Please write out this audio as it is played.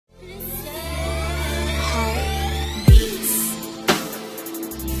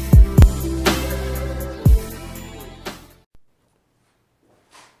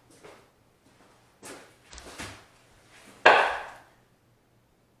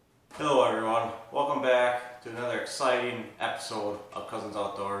Hello everyone, welcome back to another exciting episode of Cousins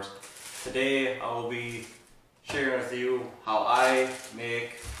Outdoors. Today I will be sharing with you how I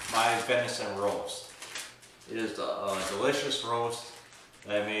make my venison roast. It is a delicious roast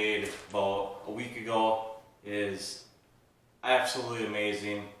that I made about a week ago. It is absolutely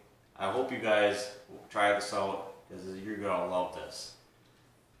amazing. I hope you guys will try this out because you're going to love this.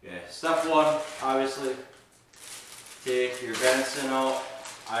 Okay, step one, obviously, take your venison out.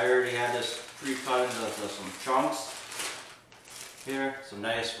 I already had this pre-cut into some chunks here, some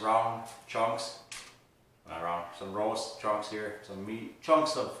nice round chunks, not round, some roast chunks here, some meat,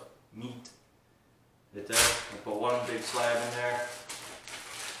 chunks of meat right there. I put one big slab in there.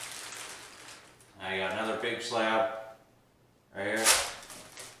 I got another big slab right here,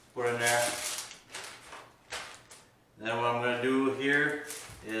 put in there. And then what I'm going to do here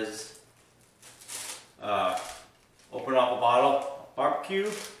is open up a bottle of barbecue.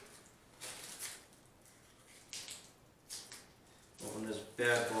 Open this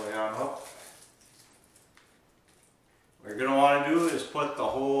bad boy on up. What you're going to want to do is put the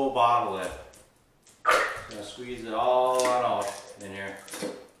whole bottle in. Going to squeeze it all on out in here.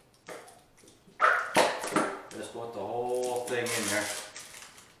 Just put the whole thing in there.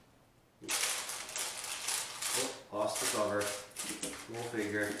 Oh, lost the cover. Go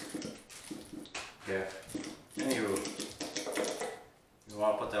figure. Okay. Anywho, you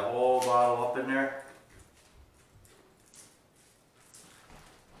want to put that whole bottle up in there.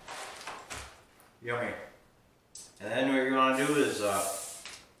 Yummy. And then what you're going to do is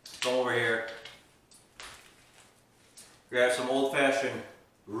come over here, grab some old-fashioned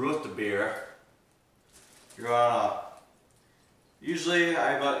rootbeer. You're gonna usually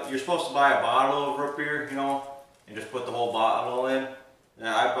you're supposed to buy a bottle of root beer, you know, and just put the whole bottle in. And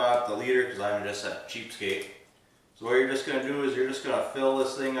I bought the liter because I'm just a cheapskate. So what you're just gonna do is you're just gonna fill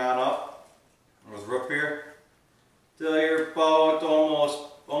this thing on up with root beer till you're about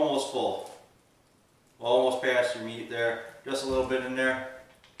almost full. Almost past your meat there. Just a little bit in there.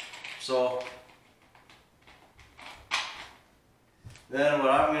 So then what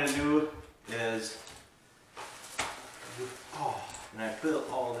I'm gonna do is and I fill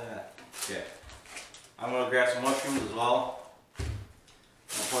all that. Okay. I'm gonna grab some mushrooms as well.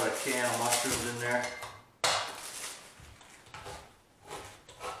 I'll put a can of mushrooms in there.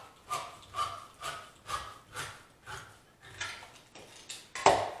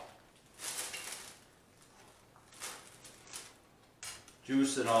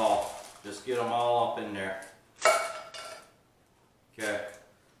 Juice and all. Just get them all up in there. Okay.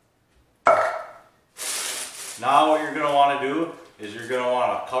 Now what you're going to want to do is you're going to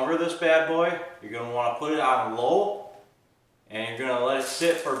want to cover this bad boy. You're going to want to put it on low. And you're going to let it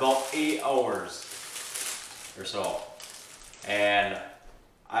sit for about 8 hours or so. And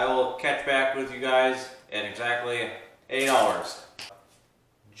I will catch back with you guys in exactly 8 hours.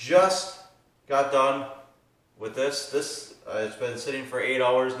 Just got done with this. This has been sitting for 8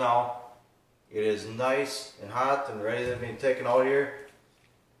 hours now. It is nice and hot and ready to be taken out here.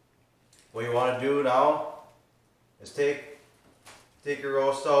 What you want to do now is take your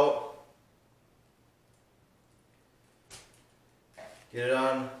roast out, get it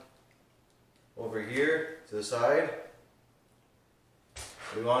on over here to the side.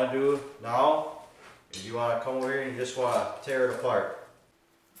 What you want to do now is you want to come over here and you just want to tear it apart.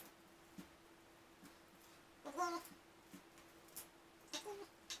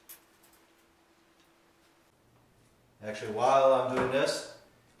 Actually, while I'm doing this,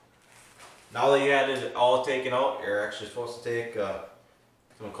 now that you had it all taken out, you're actually supposed to take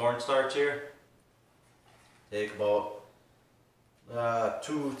some cornstarch here. Take about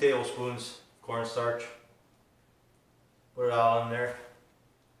 2 tablespoons cornstarch. Put it all in there.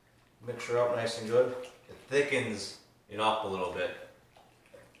 Mix it up nice and good. It thickens it up a little bit.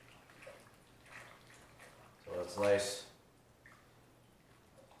 So it's nice.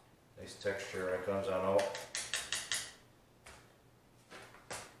 Nice texture when it comes on out.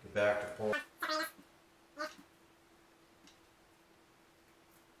 Get back to pour.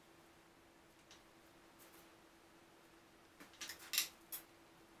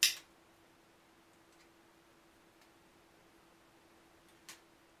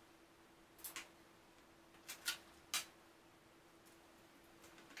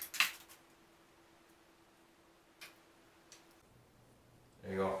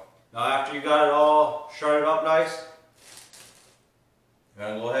 There you go. Now after you got it all shredded up nice, you're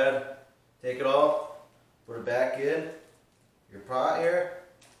going to go ahead, take it all, put it back in your pot here.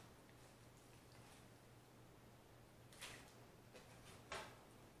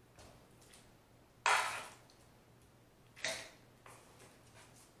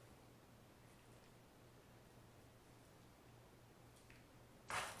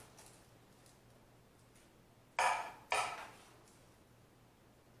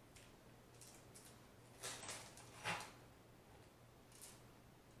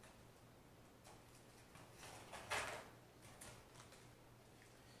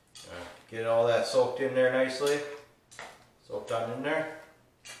 Get all that soaked in there nicely. Soaked on in there.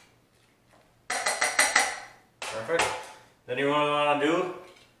 Perfect. Then you want to do,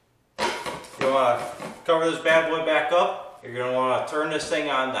 you want to cover this bad boy back up. You're going to want to turn this thing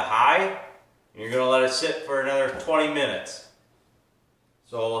on to high. And you're going to let it sit for another 20 minutes.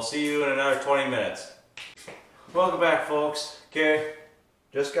 So we'll see you in another 20 minutes. Welcome back, folks. Okay,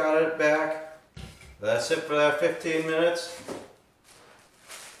 just got it back. Let it sit for that 15 minutes.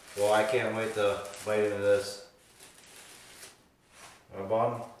 Well, I can't wait to bite into this. My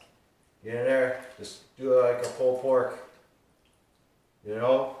bun, get in there. Just do it like a pulled pork. You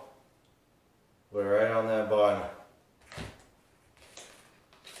know? Put it right on that bun.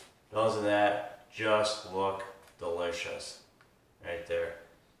 Doesn't that just look delicious? Right there.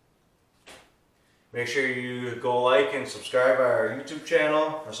 Make sure you go like and subscribe to our YouTube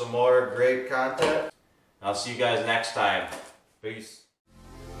channel for some more great content. I'll see you guys next time. Peace.